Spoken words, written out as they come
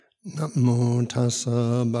Namo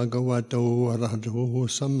tassa bhagavato arahato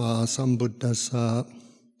samma sambuddhassa.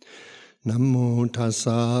 Namo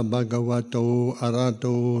tassa bhagavato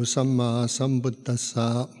arahato samma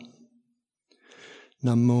sambuddhassa.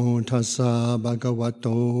 Namo tassa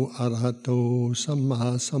bhagavato arahato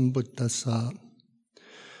samma sambuddhassa.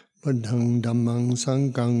 Buddhang dhammang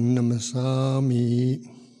sanghang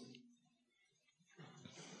namasami.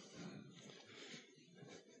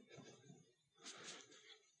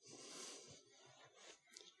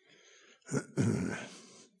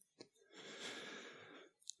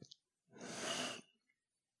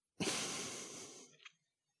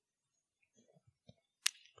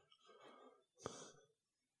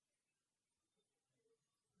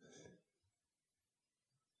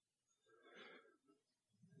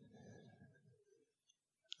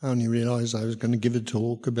 I only realised I was going to give a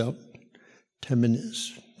talk about 10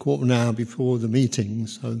 minutes, quarter of an hour before the meeting,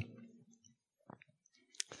 so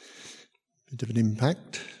a bit of an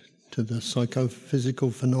impact to the psychophysical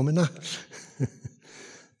phenomena.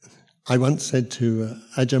 I once said to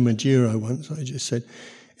Ajahn Majiro once, I just said,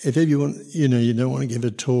 if ever you want, you don't want to give a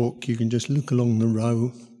talk, you can just look along the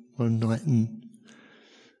row one night, and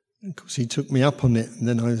of course he took me up on it, and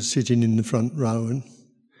then I was sitting in the front row, and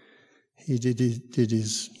he did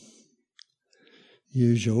his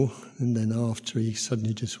usual, and then after he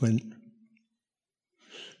suddenly just went.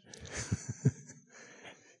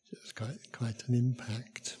 Just quite an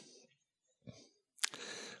impact.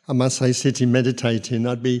 I must say, sitting meditating,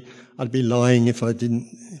 I'd be lying if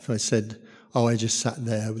I said, oh, I just sat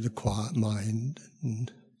there with a quiet mind,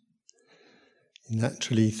 and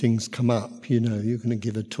naturally things come up. You're going to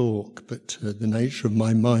give a talk, but the nature of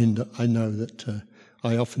my mind, I know that.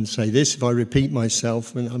 I often say this, if I repeat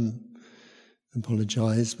myself, and I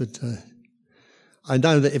apologise, but I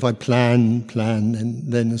know that if I plan,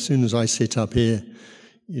 and then as soon as I sit up here,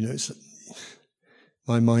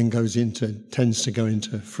 my mind tends to go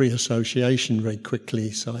into free association very quickly,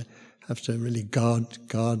 so I have to really guard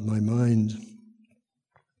my mind.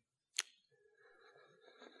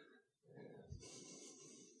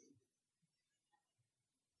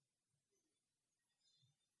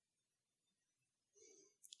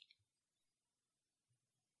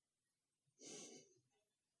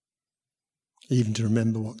 Even to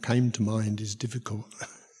remember what came to mind is difficult.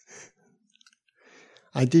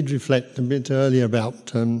 I did reflect a bit earlier about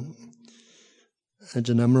Ajahn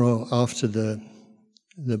Amaro after the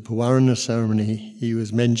Pavarana ceremony. He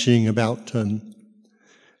was mentioning about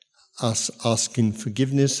us asking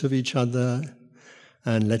forgiveness of each other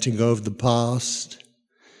and letting go of the past,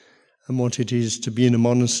 and what it is to be in a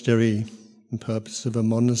monastery, the purpose of a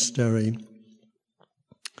monastery.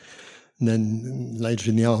 And then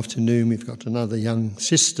later in the afternoon, we've got another young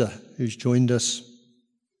sister who's joined us.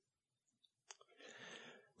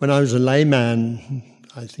 When I was a layman,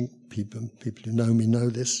 I think people who know me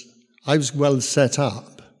know this, I was well set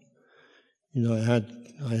up. I had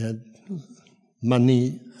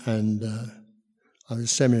money, and I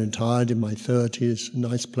was semi-retired in my 30s, a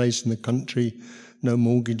nice place in the country, no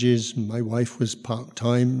mortgages, my wife was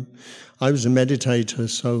part-time. I was a meditator,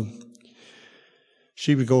 so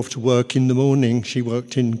she would go off to work in the morning. She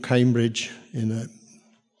worked in Cambridge in a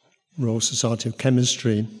Royal Society of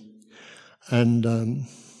Chemistry. And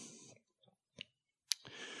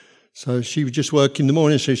so she would just work in the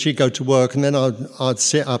morning. So she'd go to work, and then I'd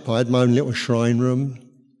sit up. I had my own little shrine room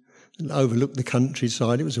and overlooked the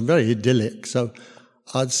countryside. It was very idyllic. So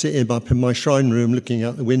I'd sit up in my shrine room looking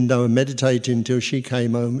out the window and meditating until she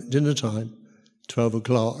came home at dinner time, 12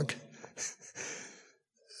 o'clock.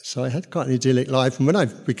 So I had quite an idyllic life. And when I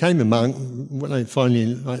became a monk, when I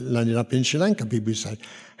finally landed up in Sri Lanka, people said,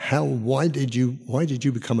 why did you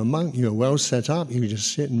become a monk? You were well set up. You could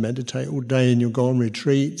just sit and meditate all day, and you'll go on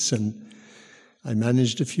retreats. And I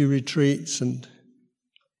managed a few retreats, and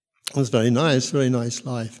it was very nice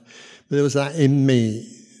life. But there was that in me,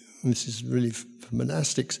 and this is really for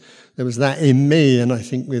monastics, there was that in me, and I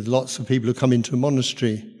think with lots of people who come into a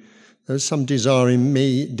monastery, there was some desire in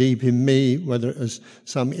me, deep in me, whether it was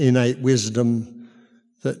some innate wisdom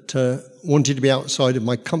that wanted to be outside of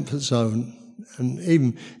my comfort zone. And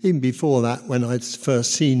even before that, when I'd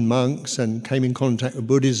first seen monks and came in contact with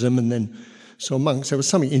Buddhism and then saw monks, there was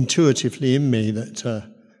something intuitively in me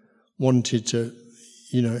that wanted to,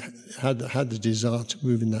 had the desire to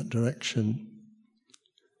move in that direction.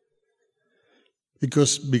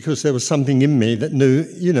 Because there was something in me that knew,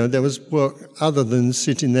 there was work other than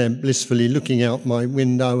sitting there blissfully looking out my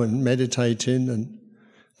window and meditating and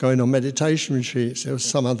going on meditation retreats. There was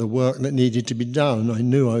some other work that needed to be done. I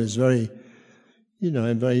knew I was very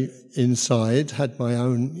very inside, had my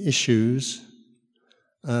own issues,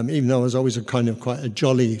 even though I was always quite a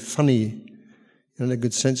jolly, funny, a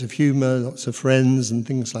good sense of humour, lots of friends and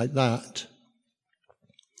things like that.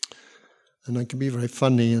 And I can be very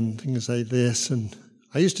funny and things like this. And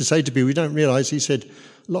I used to say to people, we don't realise, he said,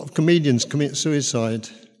 a lot of comedians commit suicide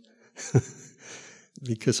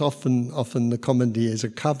because often the comedy is a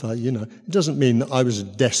cover, It doesn't mean that I was a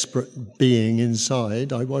desperate being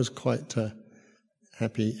inside. I was quite a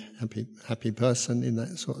happy person in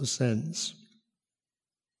that sort of sense.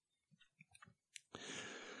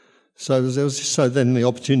 So then the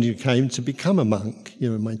opportunity came to become a monk.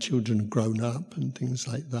 My children had grown up and things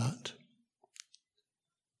like that.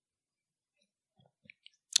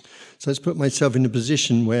 So it's put myself in a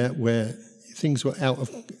position where things were out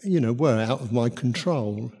of my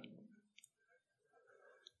control.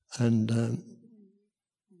 And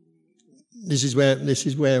this is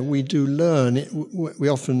where we do learn. We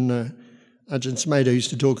often, Ajahn Sumedho used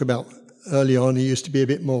to talk about early on. He used to be a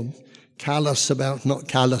bit more not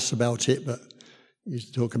callous about it, but he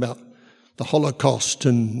used to talk about the Holocaust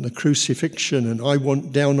and the crucifixion, and I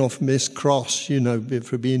want down off this cross,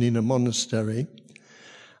 for being in a monastery.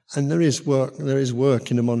 And there is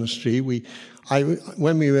work in a monastery.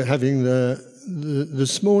 When we were having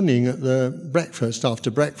this morning at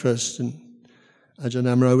after breakfast, and Ajahn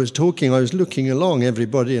Amaro was talking, I was looking along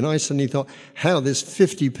everybody, and I suddenly thought, how there's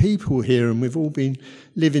 50 people here, and we've all been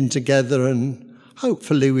living together, and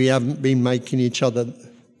hopefully we haven't been making each other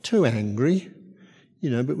too angry,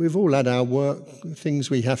 but we've all had our work, things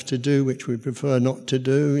we have to do, which we prefer not to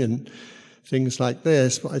do, and things like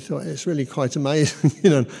this. But I thought it's really quite amazing,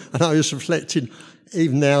 and I was reflecting,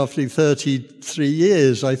 even now after 33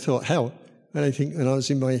 years, I thought, when I was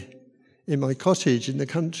in my cottage in the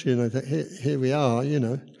country, and I thought, here we are,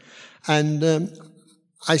 And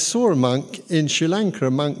I saw a monk in Sri Lanka.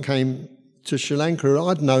 A monk came to Sri Lanka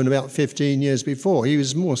I'd known about 15 years before. He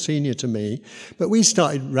was more senior to me. But we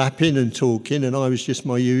started rapping and talking, and I was just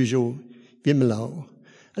my usual Vimalo.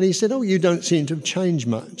 And he said, you don't seem to have changed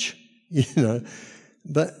much,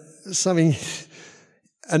 But something...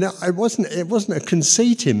 And it wasn't a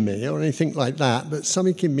conceit in me or anything like that, but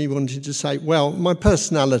something in me wanted to say, well, my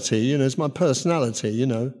personality, is my personality,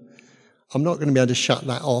 I'm not going to be able to shut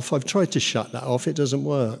that off. I've tried to shut that off. It doesn't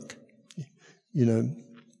work,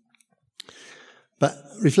 But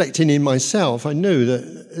reflecting in myself, I knew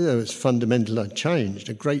that there was fundamental. I'd changed,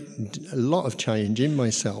 a lot of change in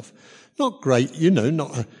myself. Not great,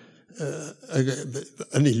 not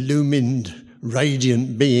an illumined,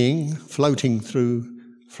 radiant being floating through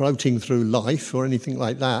life or anything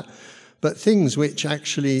like that, but things which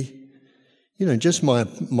actually, just my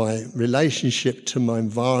relationship to my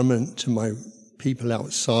environment, to my people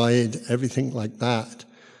outside, everything like that.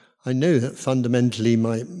 I knew that fundamentally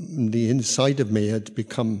the inside of me had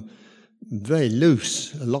become very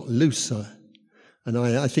loose, a lot looser. And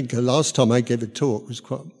I think the last time I gave a talk was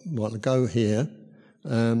quite a while ago here.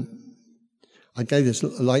 I gave this,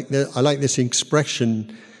 I like this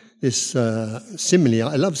expression, this simile.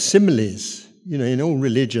 I love similes, in all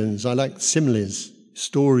religions. I like similes,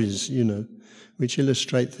 stories, which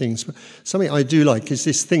illustrate things. But something I do like is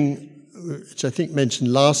this thing, which I think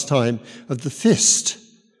mentioned last time, of the fist,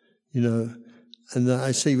 and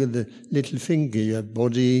I see with the little finger, you have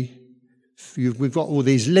body, we've got all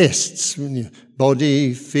these lists,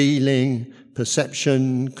 body, feeling,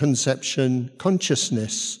 perception, conception,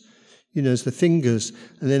 consciousness, as the fingers,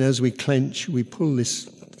 and then as we clench, we pull this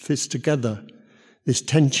fist together. This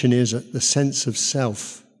tension is at the sense of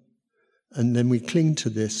self, and then we cling to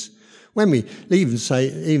this. When we even say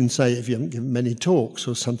if you haven't given many talks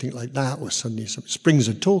or something like that, or suddenly something springs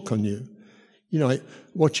a talk on you,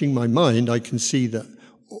 watching my mind, I can see that,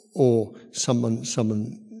 or someone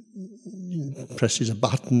presses a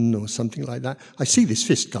button or something like that. I see this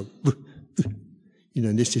fist go,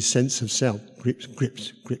 and this is sense of self,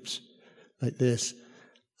 grips, like this,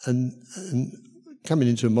 and coming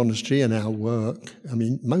into a monastery and our work,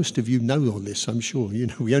 most of you know all this, I'm sure.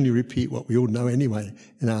 We only repeat what we all know anyway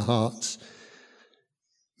in our hearts.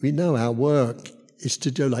 We know our work is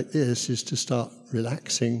to do like this, is to start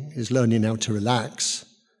relaxing, is learning how to relax,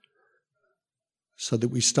 so that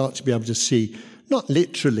we start to be able to see, not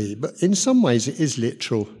literally, but in some ways it is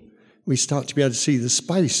literal. We start to be able to see the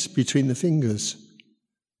space between the fingers.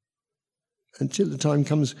 Until the time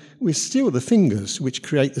comes, we're still the fingers which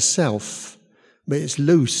create the self, but it's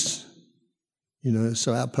loose,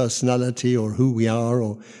 so our personality or who we are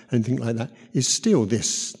or anything like that is still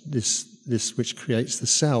this which creates the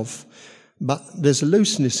self, but there's a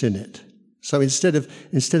looseness in it. So instead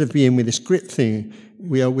of being with this grip thing,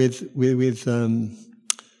 we are with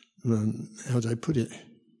how do I put it?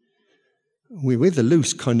 we're with the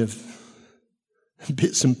loose kind of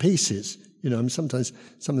bits and pieces. Sometimes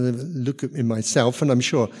some of them look at me myself, and I'm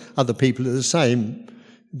sure other people are the same.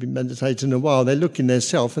 Have been meditating a while, they look in their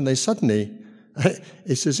self and they suddenly,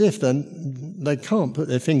 it's as if they can't put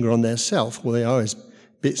their finger on their self. Well, they are as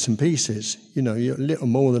bits and pieces. You're a little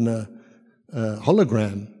more than a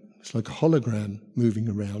hologram. It's like a hologram moving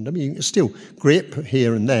around. I mean, you can still grip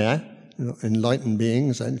here and there, enlightened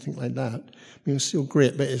beings, anything like that. You can still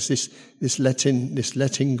grip, but it's this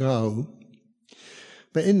letting go.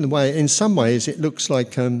 But in some ways, it looks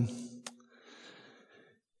like it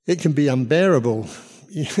can be unbearable.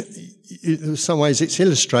 In some ways, it's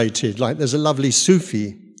illustrated. Like there's a lovely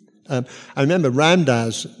Sufi. I remember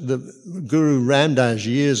Ramdas, the Guru Ramdas,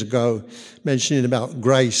 years ago, mentioning about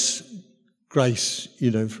grace,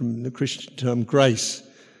 from the Christian term grace.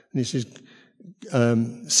 And he says,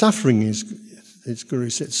 suffering is, Guru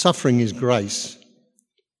said, suffering is grace.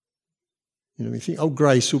 We think,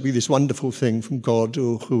 grace will be this wonderful thing from God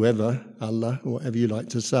or whoever, Allah, or whatever you like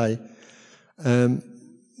to say.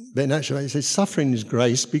 But in actuality, it says suffering is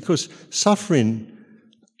grace, because suffering,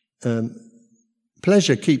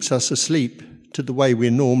 pleasure keeps us asleep to the way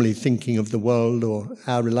we're normally thinking of the world or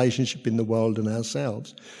our relationship in the world and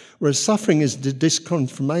ourselves. Whereas suffering is the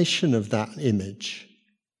disconfirmation of that image,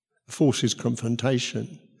 forces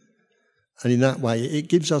confrontation. And in that way, it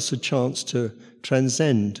gives us a chance to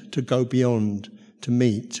transcend, to go beyond, to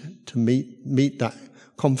meet that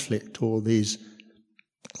conflict or these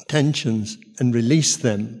tensions and release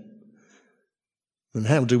them. And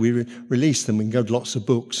how do we release them? We can go to lots of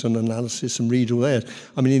books and analysis and read all that.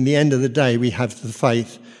 I mean, in the end of the day, we have the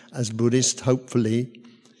faith, as Buddhists, hopefully,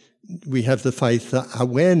 we have the faith that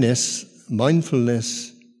awareness,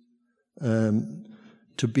 mindfulness,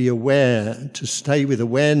 to be aware, to stay with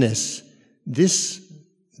awareness, this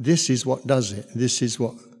is what does it. This is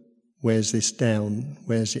what wears it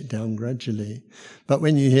down gradually. But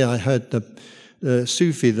when you hear, I heard the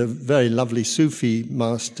Sufi, the very lovely Sufi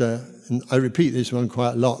master, and I repeat this one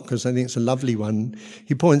quite a lot because I think it's a lovely one.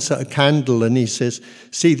 He points at a candle and he says,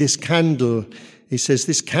 see this candle, he says,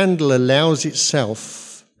 this candle allows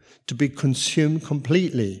itself to be consumed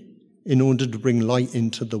completely in order to bring light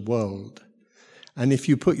into the world. And if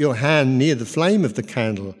you put your hand near the flame of the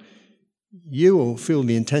candle, you will feel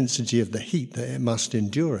the intensity of the heat that it must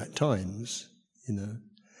endure at times,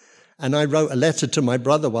 And I wrote a letter to my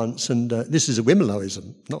brother once, and this is a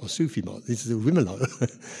Wimaloism, not a Sufi mod, this is a Wimalo.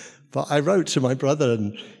 But I wrote to my brother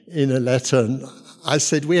in a letter, and I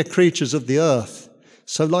said, we are creatures of the earth.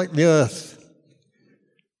 So like the earth,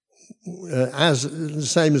 as the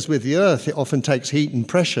same as with the earth, it often takes heat and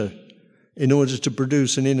pressure in order to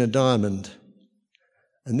produce an inner diamond.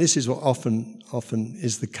 And this is what often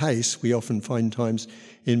is the case. We often find times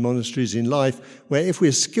in monasteries in life where if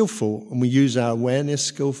we're skillful and we use our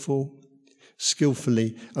awareness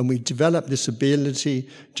skillfully, and we develop this ability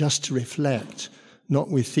just to reflect, not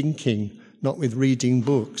with thinking, not with reading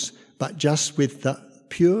books, but just with the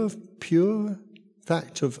pure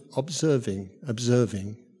fact of observing.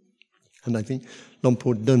 And I think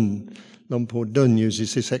Lumpur Dun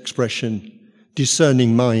uses this expression,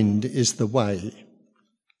 discerning mind is the way.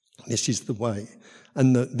 This is the way.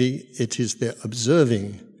 And it is the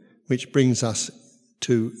observing which brings us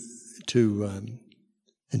to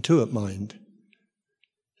intuit mind.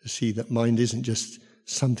 To see that mind isn't just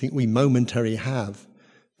something we momentarily have,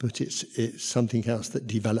 but it's something else that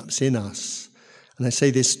develops in us. And I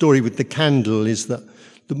say this story with the candle is that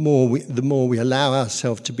the more we allow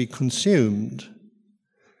ourselves to be consumed,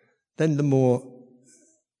 then the more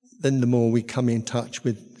we come in touch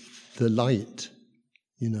with the light.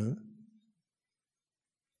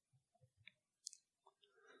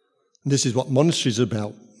 This is what monasteries are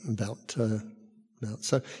about.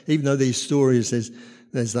 So even though these stories, there's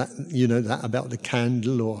that, that about the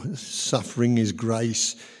candle or suffering is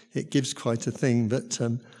grace, it gives quite a thing. But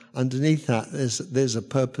underneath that, there's a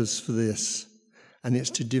purpose for this, and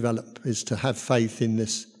it's to develop, is to have faith in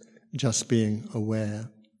this, just being aware.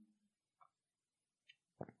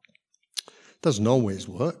 Doesn't always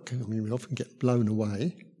work. I mean, we often get blown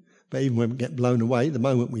away. But even when we get blown away, the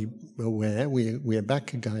moment we're aware, we're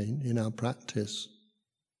back again in our practice.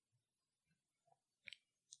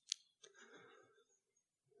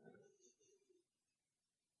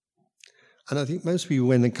 And I think most people,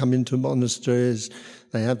 when they come into monasteries,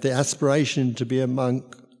 they have the aspiration to be a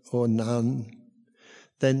monk or nun.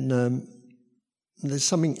 Then there's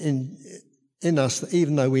something in us that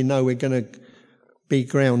even though we know we're going to be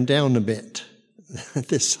ground down a bit,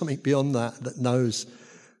 there's something beyond that knows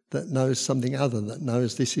something other, that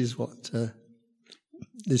knows this is what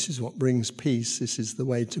brings peace. This is the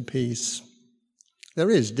way to peace. There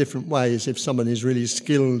is different ways if someone is really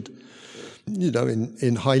skilled,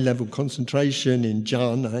 in high-level concentration, in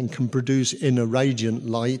jhana, and can produce inner radiant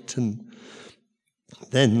light, and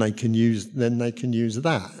then they can use that. They can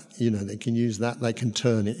use that. They can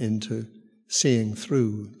turn it into seeing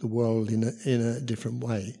through the world in a different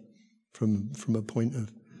way, from a point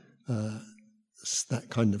of that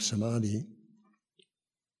kind of samadhi.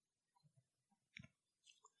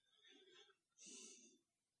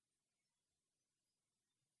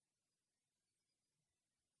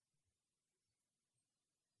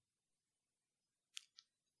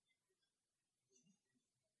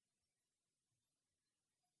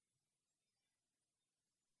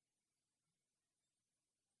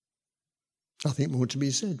 Nothing more to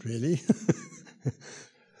be said, really.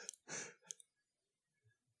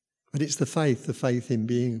 But it's the faith in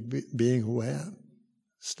being aware,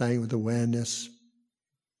 staying with awareness.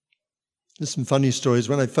 There's some funny stories.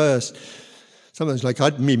 When I first, sometimes like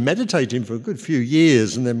I'd been meditating for a good few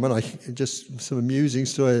years, and then just some amusing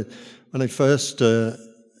story, when I first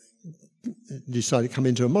decided to come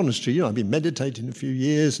into a monastery, I'd been meditating a few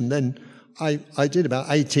years, and then I did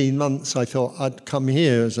about 18 months. I thought I'd come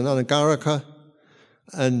here as an anagarika,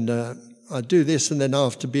 and I'd do this, and then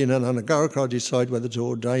after being an anagarika, I'd decide whether to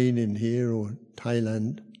ordain in here or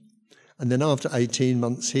Thailand. And then after 18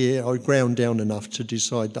 months here, I ground down enough to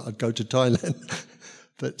decide that I'd go to Thailand.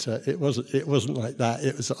 But it wasn't like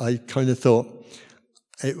that. I kind of thought,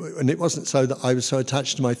 and it wasn't so that I was so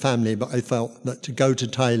attached to my family, but I felt that to go to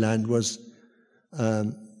Thailand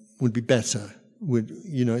would be better.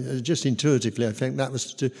 Just intuitively, I think that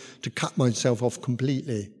was to cut myself off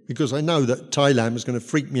completely, because I know that Thailand was going to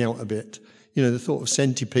freak me out a bit. The thought of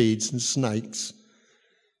centipedes and snakes.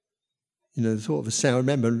 The thought of I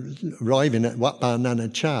remember arriving at Wat Pa Nana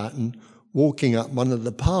Chat and walking up one of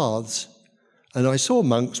the paths, and I saw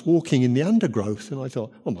monks walking in the undergrowth, and I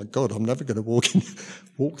thought, oh my God, I'm never going to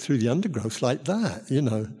walk through the undergrowth like that. You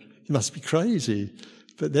must be crazy.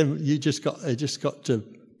 But then I just got to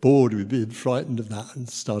bored with being frightened of that and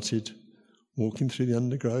started walking through the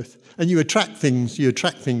undergrowth. And you attract things you're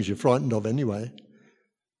frightened of anyway.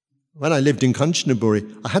 When I lived in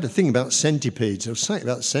Kanchanaburi, I had a thing about centipedes. There was something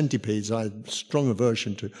about centipedes I had strong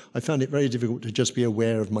aversion to. I found it very difficult to just be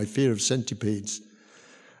aware of my fear of centipedes.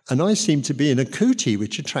 And I seemed to be in a kuti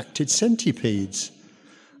which attracted centipedes.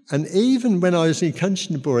 And even when I was in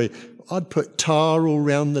Kanchanaburi, I'd put tar all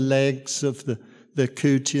around the legs of the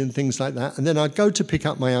kuti and things like that. And then I'd go to pick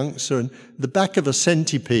up my angsa, and the back of a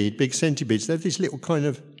centipede, big centipedes, they have these little kind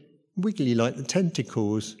of wiggly like the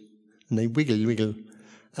tentacles, and they wiggle.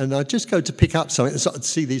 And I'd just go to pick up something, and so I'd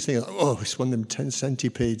see these things, it's one of them 10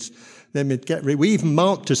 centipedes. Then we even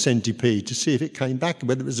marked a centipede to see if it came back,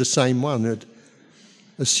 whether it was the same one. I'd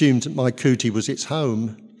assumed that my kuti was its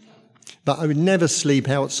home. But I would never sleep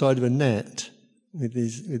outside of a net with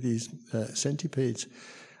these centipedes.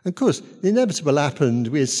 Of course, the inevitable happened.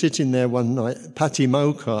 We were sitting there one night,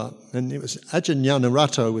 Patimokkha, and it was Ajahn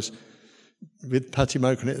Nyanarato was with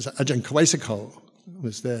Patimokkha, and it was Ajahn Kawesako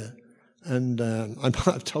was there. And I might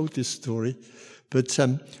have told this story, but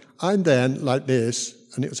I'm there like this,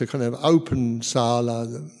 and it was a kind of open sala,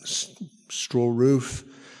 straw roof,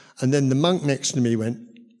 and then the monk next to me went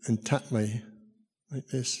and tapped me like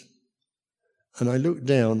this. And I looked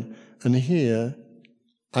down, and here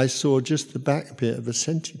I saw just the back bit of a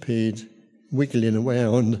centipede wiggling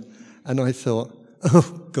around, and I thought,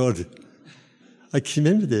 oh God, I can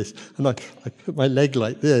remember this. And I put my leg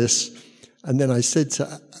like this, and then I said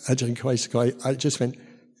to Ajahn Kawesako, I just went,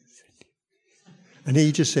 and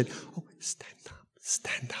he just said, oh,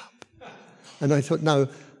 stand up. And I thought, no,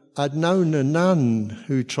 I'd known a nun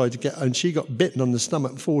who tried to get, and she got bitten on the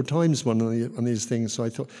stomach 4 times on these things, so I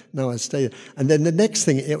thought, no, I'd stay there. And then the next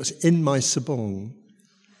thing, it was in my sabong,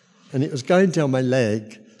 and it was going down my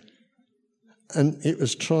leg, and it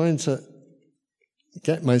was trying to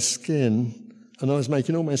get my skin, and I was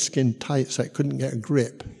making all my skin tight so it couldn't get a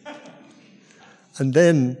grip. And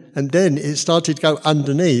then it started to go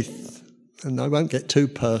underneath, and I won't get too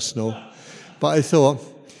personal, but I thought,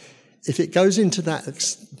 if it goes into that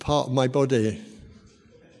part of my body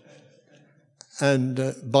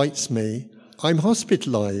and bites me, I'm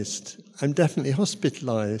hospitalised. I'm definitely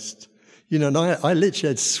hospitalised. And I literally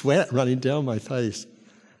had sweat running down my face,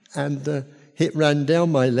 and it ran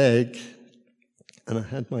down my leg, and I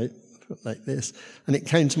had my foot like this, and it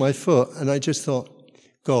came to my foot, and I just thought,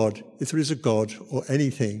 God, if there is a God or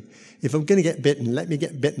anything, if I'm going to get bitten, let me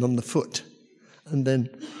get bitten on the foot. And then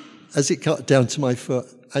as it got down to my foot,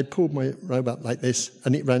 I pulled my robe up like this,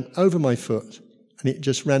 and it ran over my foot, and it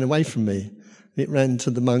just ran away from me. It ran to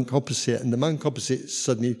the monk opposite, and the monk opposite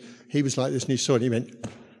suddenly, he was like this, and he saw it, and he went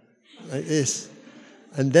like this.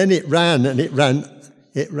 And then it ran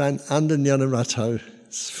under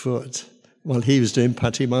Nyanarato's foot while he was doing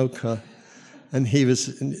Patimokkha.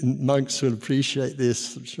 And monks will appreciate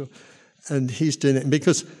this, I'm sure. And he's doing it. And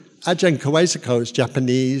because Ajahn Kawesako is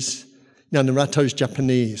Japanese, Nyanarato's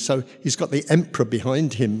Japanese, so he's got the emperor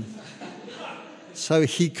behind him. So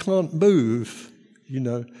he can't move,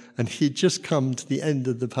 and he'd just come to the end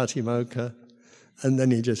of the Patimokkha, and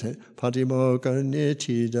then he just said, Patimokkha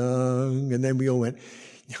Nichidang, and then we all went,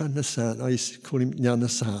 Nyana-san. I used to call him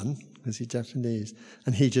Nyana-san, because he's Japanese,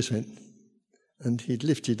 and he just went, and he'd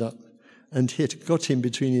lifted up, and he'd got him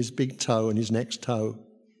between his big toe and his next toe,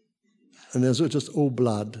 and there was just all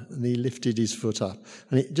blood, and he lifted his foot up,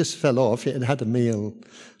 and it just fell off. It had had a meal,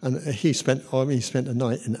 and he spent a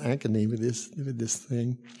night in agony with this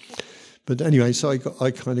thing. But anyway, so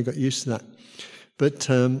I kind of got used to that. But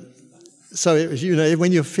so it was,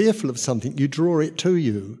 when you're fearful of something, you draw it to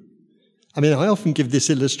you. I mean, I often give this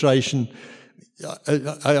illustration.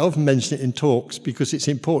 I often mention it in talks because it's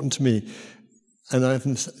important to me. And I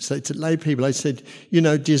often say to lay people, I said,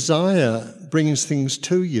 desire brings things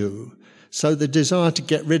to you. So the desire to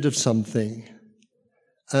get rid of something,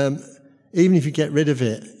 even if you get rid of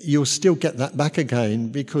it, you'll still get that back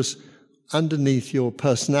again, because underneath your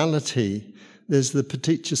personality, there's the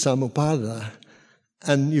paticca samuppada,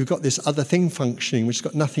 and you've got this other thing functioning which has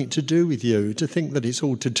got nothing to do with you. To think that it's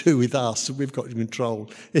all to do with us, we've got control,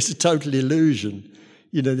 it's a total illusion.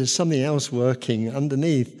 There's something else working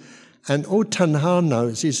underneath. And all tanha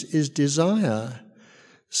knows is desire.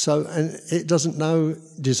 So, and it doesn't know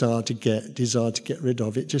desire to get rid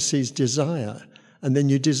of. It just sees desire. And then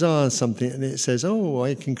you desire something and it says, oh,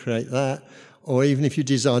 I can create that. Or even if you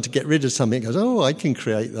desire to get rid of something, it goes, oh, I can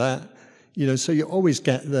create that. So you always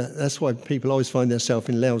get that. That's why people always find themselves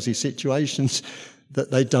in lousy situations that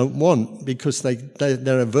they don't want, because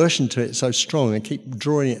their aversion to it is so strong and keep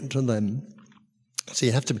drawing it to them. So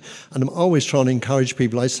you have to, and I'm always trying to encourage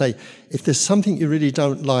people. I say, if there's something you really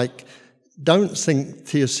don't like, don't think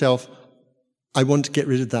to yourself, I want to get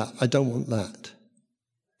rid of that. I don't want that.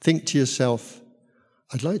 Think to yourself,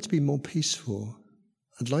 I'd like to be more peaceful.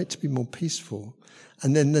 I'd like to be more peaceful.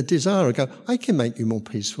 And then the desire will go, I can make you more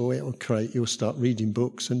peaceful. You'll start reading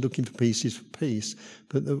books and looking for pieces for peace.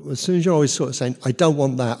 But as soon as you're always sort of saying, I don't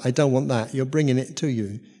want that, you're bringing it to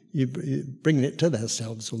you. You're bringing it to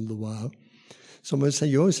themselves all the while. So I'm going to say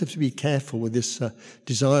you always have to be careful with this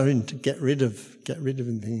desiring to get rid of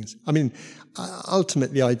things. I mean,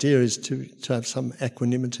 ultimately the idea is to have some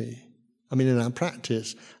equanimity. I mean, in our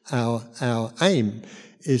practice, our aim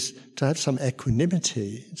is to have some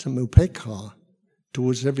equanimity, some upekkha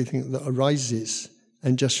towards everything that arises,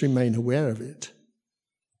 and just remain aware of it.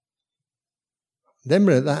 Then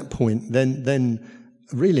we're at that point, then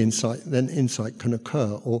real insight can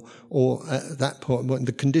occur, or at that point, when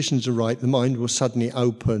the conditions are right, the mind will suddenly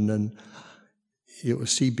open and it will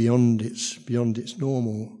see beyond its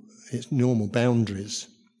normal boundaries.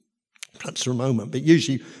 Perhaps for a moment, but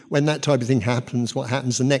usually when that type of thing happens, what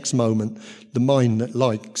happens the next moment, the mind that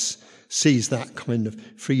likes sees that kind of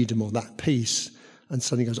freedom or that peace, and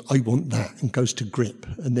suddenly goes, I want that, and goes to grip,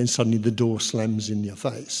 and then suddenly the door slams in your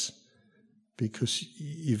face. Because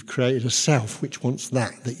you've created a self which wants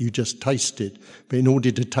that you just tasted. But in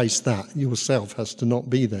order to taste that, yourself has to not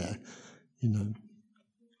be there, And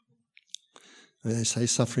they say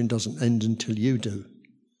suffering doesn't end until you do.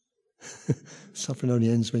 Suffering only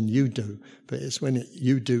ends when you do. But it's when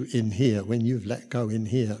you do in here, when you've let go in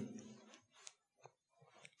here.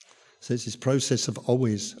 So it's this process of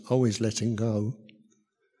always letting go.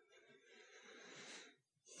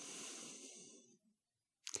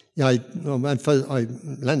 Yeah, I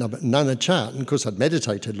landed up at Nanachat, and of course I'd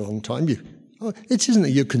meditated a long time. It isn't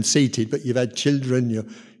that you're conceited, but you've had children,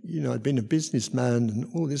 I'd been a businessman and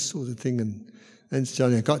all this sort of thing. And so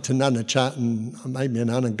I got to Nanachat and I made me an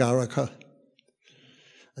anagarika.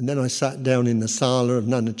 And then I sat down in the sala of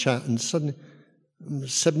Nanachat, and suddenly a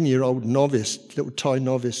 7-year-old novice, little Thai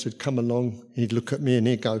novice, had come along. He'd look at me and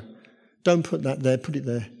he'd go, don't put that there, put it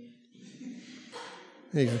there.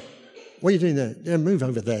 There you go. What are you doing there? Yeah, move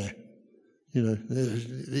over there.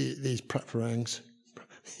 These pratparangs.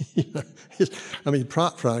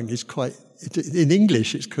 Pratparang is quite, in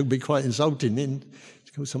English it could be quite insulting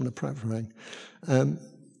to call someone a pratparang.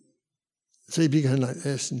 So he'd be going like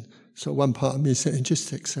this, and so one part of me is saying,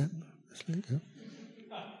 just accept. Just let it go.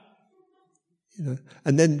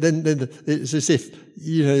 And then it's as if,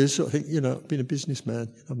 you sort of think, I've been a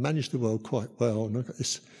businessman, I've managed the world quite well, and I've got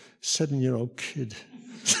this 7-year-old kid.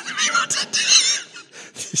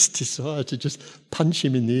 this desire to just punch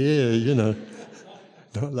him in the ear, you know.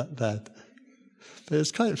 Not that bad. But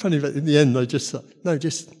it's kind of funny, but in the end I just thought, no,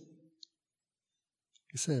 just,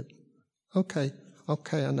 he said, okay,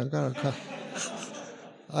 and I go, okay.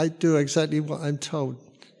 I do exactly what I'm told.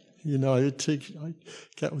 You know, I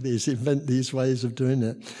get all these, invent these ways of doing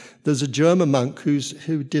it. There's a German monk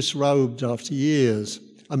who disrobed after years.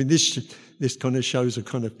 I mean, this kind of shows a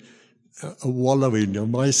kind of a wallowing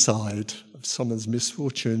on my side of someone's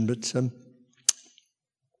misfortune, but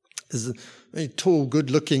there's a very tall,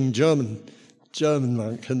 good-looking German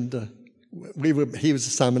monk, and he was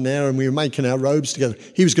a salmonaire, and we were making our robes together.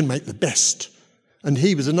 He was going to make the best, and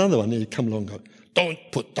he was another one. He'd come along and go, don't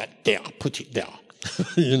put that there, put it there.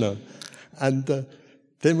 You know, and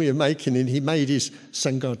then we were making it. He made his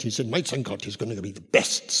Sangati. He said, "My Sangati is going to be the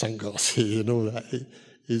best Sangati," and all that.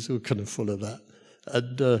 He's all kind of full of that.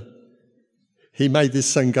 And he made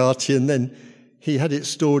this Sangati, and then he had it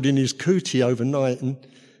stored in his kuti overnight. And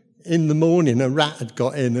in the morning, a rat had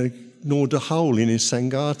got in and gnawed a hole in his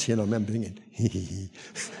Sangati. And I remember thinking,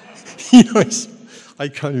 you know, I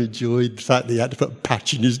kind of enjoyed the fact that he had to put a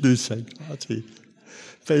patch in his new Sangati.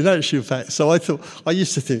 But in actual fact, so I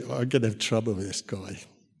used to think, I'm going to have trouble with this guy,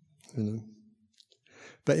 you know.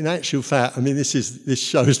 But in actual fact, I mean, this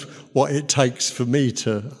shows what it takes for me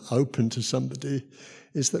to open to somebody,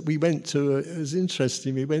 is that it was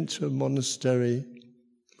interesting, we went to a monastery,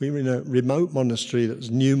 we were in a remote monastery that was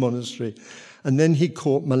a new monastery, and then he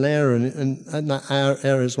caught malaria, and that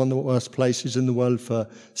area is one of the worst places in the world for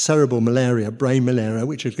cerebral malaria, brain malaria,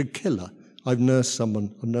 which is a killer. I've nursed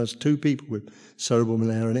two people with cerebral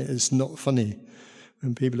malaria, and it's not funny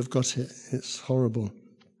when people have got it. It's horrible.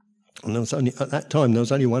 And at that time, there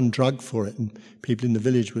was only one drug for it, and people in the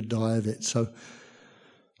village would die of it. So,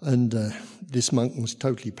 and this monk was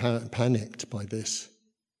totally panicked by this.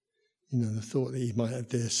 You know, the thought that he might have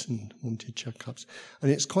this and wanted checkups. And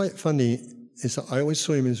it's quite funny, is that I always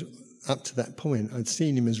saw him as, up to that point, I'd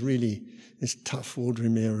seen him as really this tough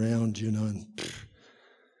ordering me around, you know, and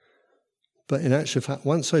but in actual fact,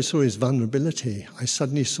 once I saw his vulnerability, I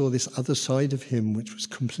suddenly saw this other side of him, which was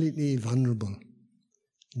completely vulnerable,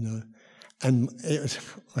 you know. And it was,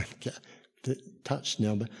 I get touched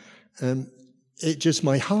now, but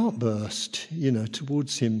my heart burst, you know,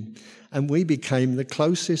 towards him. And we became the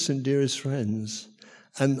closest and dearest friends.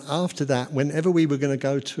 And after that, whenever we were going to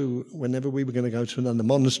go to another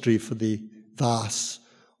monastery for the Vas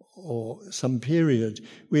or some period,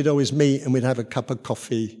 we'd always meet and we'd have a cup of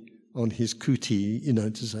coffee on his kuti, you know,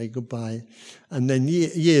 to say goodbye. And then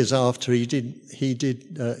years after he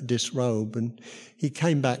did disrobe, and he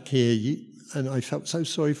came back here, and I felt so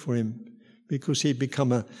sorry for him, because he'd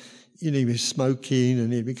become he was smoking,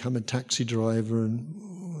 and he'd become a taxi driver,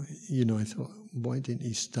 and, you know, I thought, why didn't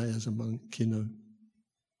he stay as a monk, you know?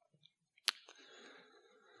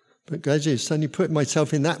 But gradually, suddenly put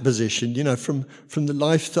myself in that position, you know, from the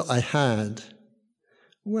life that I had.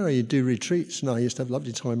 Well, you do retreats, and I used to have a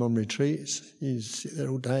lovely time on retreats. You sit there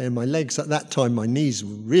all day, and my legs, at that time, my knees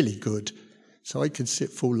were really good. So I could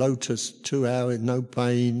sit full lotus 2 hours, no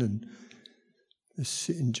pain, and just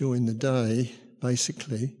sit enjoying the day,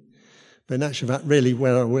 basically. But in actual fact, really,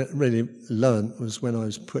 where I really learnt was when I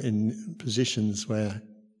was put in positions where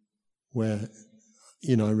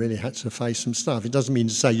you know, I really had to face some stuff. It doesn't mean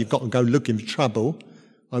to say you've got to go looking for trouble.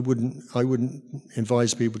 I wouldn't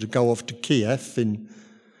advise people to go off to Kiev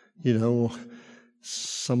you know, or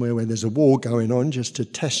somewhere where there's a war going on just to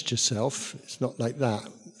test yourself. It's not like that.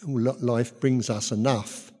 Life brings us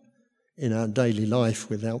enough in our daily life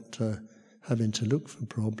without having to look for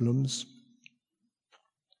problems.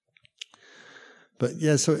 But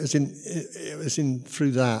yeah, so it was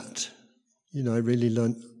through that, you know, I really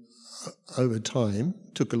learnt over time.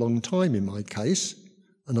 Took a long time in my case,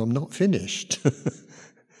 and I'm not finished.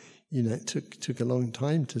 You know, it took a long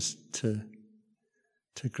time to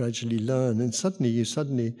gradually learn, and suddenly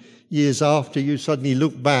years after, you suddenly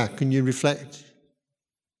look back and you reflect.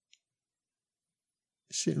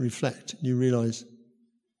 You sit and reflect, and you realise,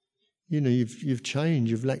 you know, you've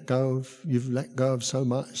changed. You've let go of so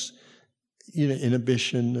much, you know,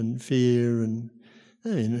 inhibition and fear, and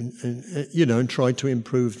you know, and try to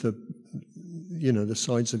improve the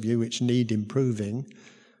sides of you which need improving.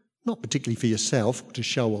 Not particularly for yourself to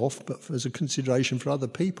show off, but as a consideration for other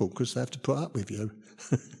people, because they have to put up with you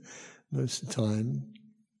most of the time.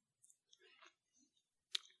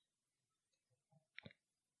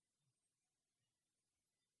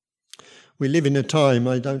 We live in a time,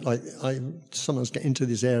 sometimes get into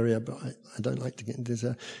this area, but I don't like to get into this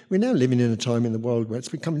area. We're now living in a time in the world where it's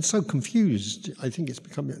becoming so confused. I think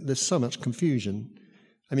there's so much confusion.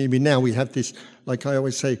 I mean, we have this, like I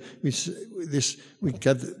always say, we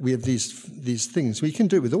have these things. We can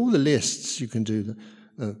do it with all the lists. You can do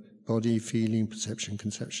the body, feeling, perception,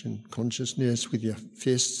 conception, consciousness with your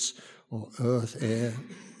fists, or earth, air,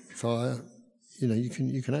 fire. You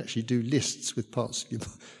can actually do lists with parts of your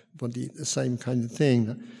body, the same kind of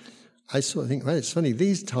thing. I sort of think, well, it's funny,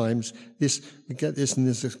 these times, we get this, and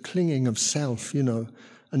there's this clinging of self,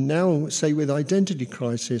 And now, say, with identity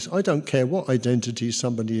crisis, I don't care what identity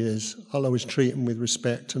somebody is. I'll always treat them with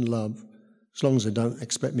respect and love, as long as they don't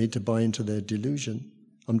expect me to buy into their delusion.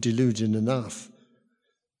 I'm deluded enough,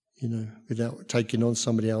 without taking on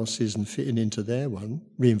somebody else's and fitting into their one,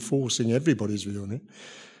 reinforcing everybody's view on it.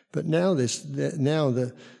 But now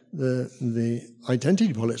the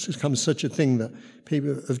identity politics has become such a thing that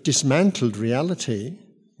people have dismantled reality,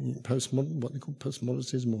 what they call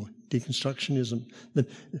postmodernism or deconstructionism.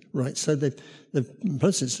 Right, so they've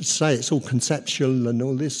say it's all conceptual and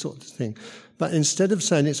all this sort of thing. But instead of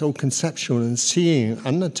saying it's all conceptual and seeing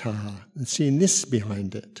anatta and seeing this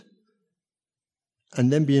behind it,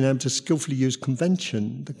 and then being able to skillfully use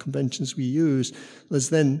the conventions we use, there's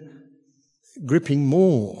then gripping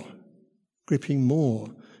more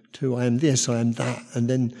to I am this, I am that, and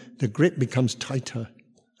then the grip becomes tighter,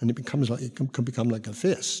 and it can become like a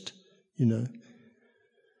fist,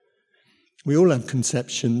 We all have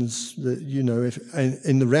conceptions that, if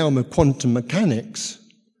in the realm of quantum mechanics,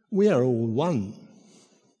 we are all one.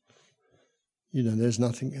 There's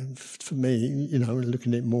nothing, for me,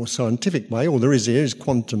 looking at it more scientific way, all there is here is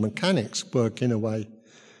quantum mechanics working away,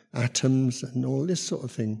 atoms and all this sort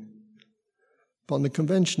of thing. But on the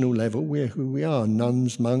conventional level, we're who we are,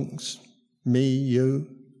 nuns, monks, me, you,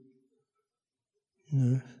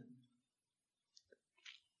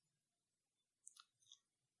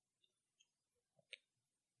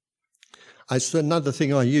 It's another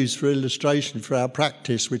thing I use for illustration for our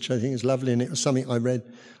practice, which I think is lovely, and it was something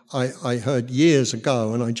I heard years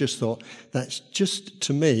ago, and I just thought, that's just,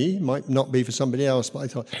 to me, might not be for somebody else, but I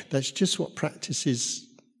thought, that's just what practice is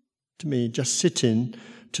to me, just sitting,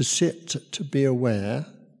 to be aware.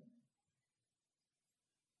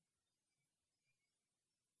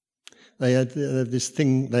 They have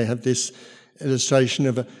this illustration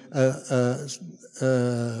of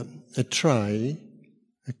a tray,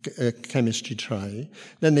 a chemistry tray.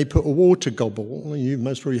 Then they put a water gobble. You've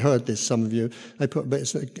most probably heard this, some of you. But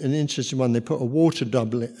it's an interesting one. They put a water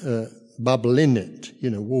bubble in it,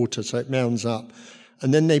 water, so it mounds up.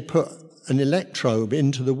 And then they put an electrode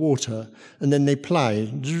into the water, and then they play.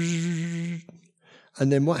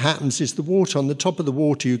 And then what happens is the water, on the top of the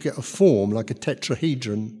water, you get a form, like a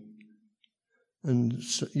tetrahedron, and,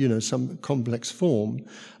 some complex form.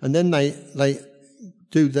 And then they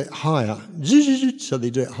do that higher. So they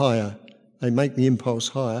do it higher. They make the impulse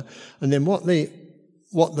higher. And then what the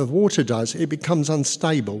water does, it becomes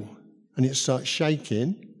unstable and it starts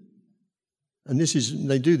shaking. And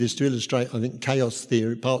they do this to illustrate, I think, chaos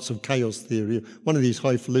theory, parts of chaos theory, one of these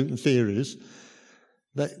highfalutin theories,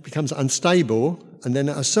 that becomes unstable, and then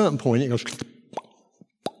at a certain point it goes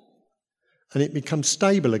and it becomes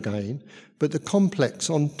stable again, but the complex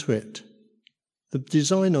onto it, the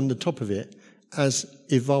design on the top of it, has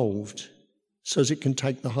evolved so as it can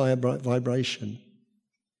take the higher vibration.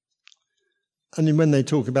 And then when they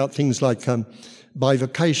talk about things like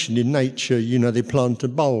bivocation in nature, they plant a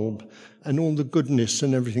bulb and all the goodness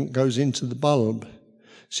and everything goes into the bulb.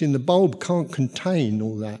 See, and the bulb can't contain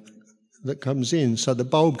all that comes in, so the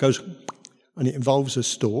bulb goes and it evolves a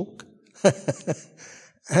stalk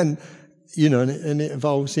and it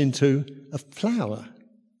evolves into a flower.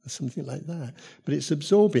 Something like that. But it's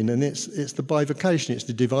absorbing, and it's the bivocation, it's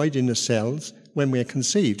the dividing of cells. When we're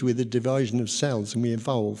conceived, we're the division of cells and we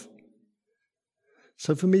evolve.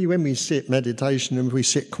 So for me, when we sit meditation and we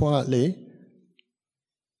sit quietly,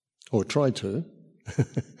 or try to,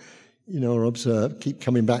 or observe, keep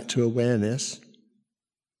coming back to awareness,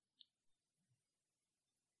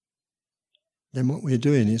 then what we're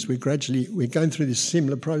doing is we're going through this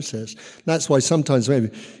similar process. That's why sometimes maybe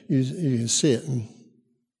you sit and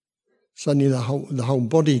suddenly the whole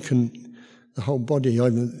body,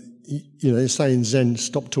 they say in Zen,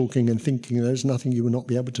 stop talking and thinking, there's nothing you will not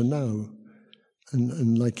be able to know.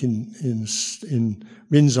 And like in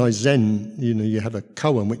Rinzai Zen, you have a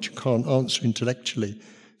koan which you can't answer intellectually.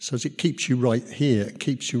 So it keeps you right here, it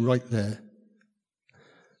keeps you right there.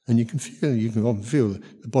 And you can often feel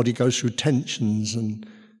the body goes through tensions and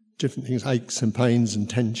different things, aches and pains and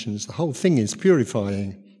tensions. The whole thing is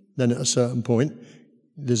purifying. Then at a certain point,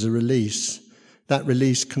 there's a release. That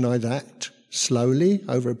release can either act slowly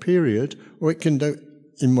over a period, or it can do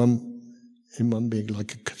in in one big,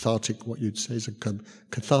 like a cathartic, what you'd say is a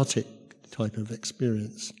cathartic type of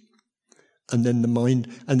experience. And then the mind,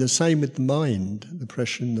 and the same with the mind, the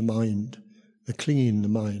pressure in the mind, the clinging in the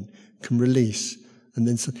mind can release. And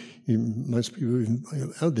then most people,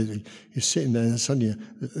 you're sitting there and suddenly,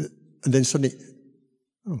 and then suddenly,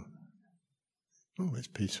 oh, it's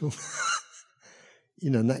peaceful.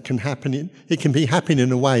 And that can happen. It can be happening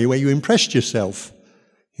in a way where you impressed yourself.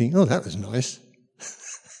 You think, oh, that was nice.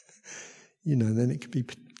 Then it could be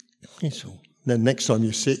peaceful. Then next time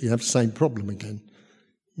you sit, you have the same problem again.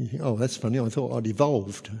 You think, oh, that's funny. I thought I'd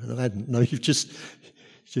evolved, and I hadn't. No, you've just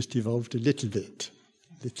evolved a little bit.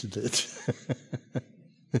 If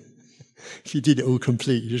you did it all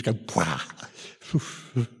complete, you just go, wah.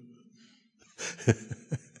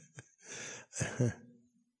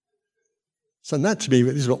 So that to me,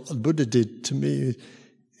 this is what the Buddha did to me.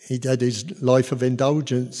 He had his life of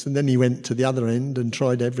indulgence, and then he went to the other end and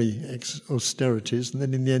tried every austerities, and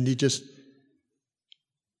then in the end he just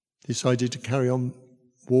decided to carry on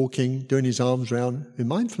walking, doing his arms round in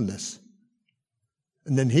mindfulness.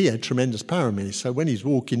 And then he had tremendous parami. So when he's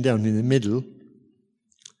walking down in the middle,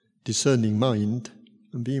 discerning mind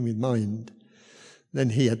and being with mind, then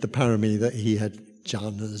he had the parami that he had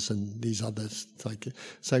jhanas and these others.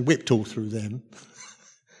 So he whipped all through them.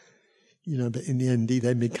 But in the end he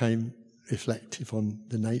then became reflective on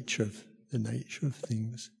the nature of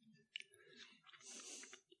things.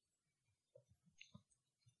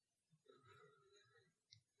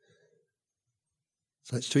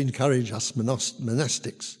 So it's to encourage us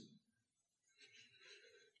monastics.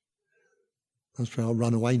 That's where I'll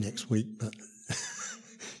run away next week, but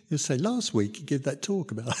you'll say, last week you gave that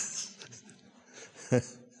talk about us.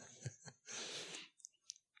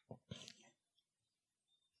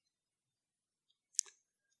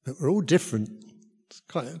 But we're all different. It's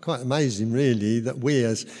quite amazing, really, that we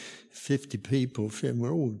as 50 people,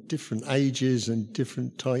 we're all different ages and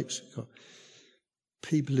different types. We've got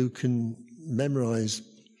people who can memorise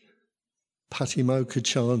Patimokkha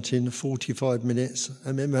chant in 45 minutes. I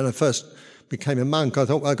remember when I first became a monk, I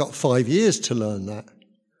thought, well, I got 5 years to learn that.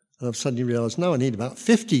 And I've suddenly realised, no, I need about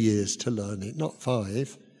 50 years to learn it, not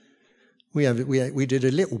 5. We did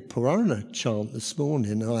a little Purana chant this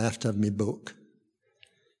morning. I have to have my book.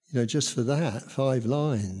 Just for that, 5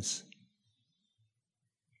 lines.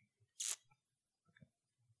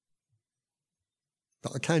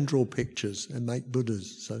 But I can draw pictures and make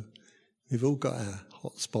Buddhas, so we've all got our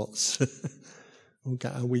hot spots, all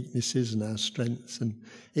got our weaknesses and our strengths, and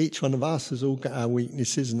each one of us has all got our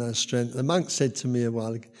weaknesses and our strengths. The monk said to me a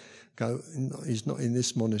while ago, he's not in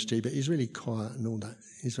this monastery, but he's really quiet and all that.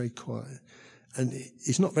 He's very quiet. And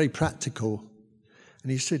he's not very practical.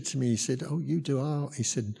 And he said to me, he said, oh, you do art? He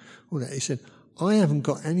said, all that. He said, I haven't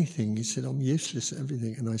got anything. He said, I'm useless at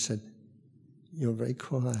everything. And I said, you're very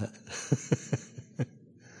quiet.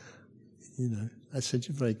 I said,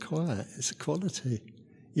 you're very quiet. It's a quality.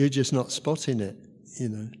 You're just not spotting it,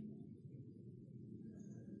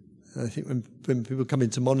 I think when people come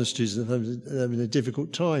into monasteries and they're having a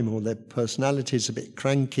difficult time, or their personality is a bit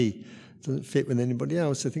cranky, doesn't fit with anybody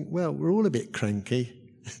else, I think, well, we're all a bit cranky.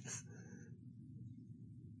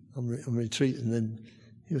 I'm retreating, and then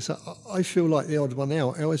say, I feel like the odd one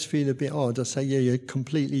out. I always feel a bit odd. I say, yeah, you're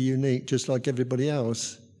completely unique, just like everybody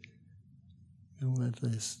else. We all have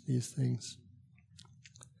these things.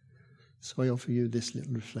 So I offer you this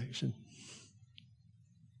little reflection.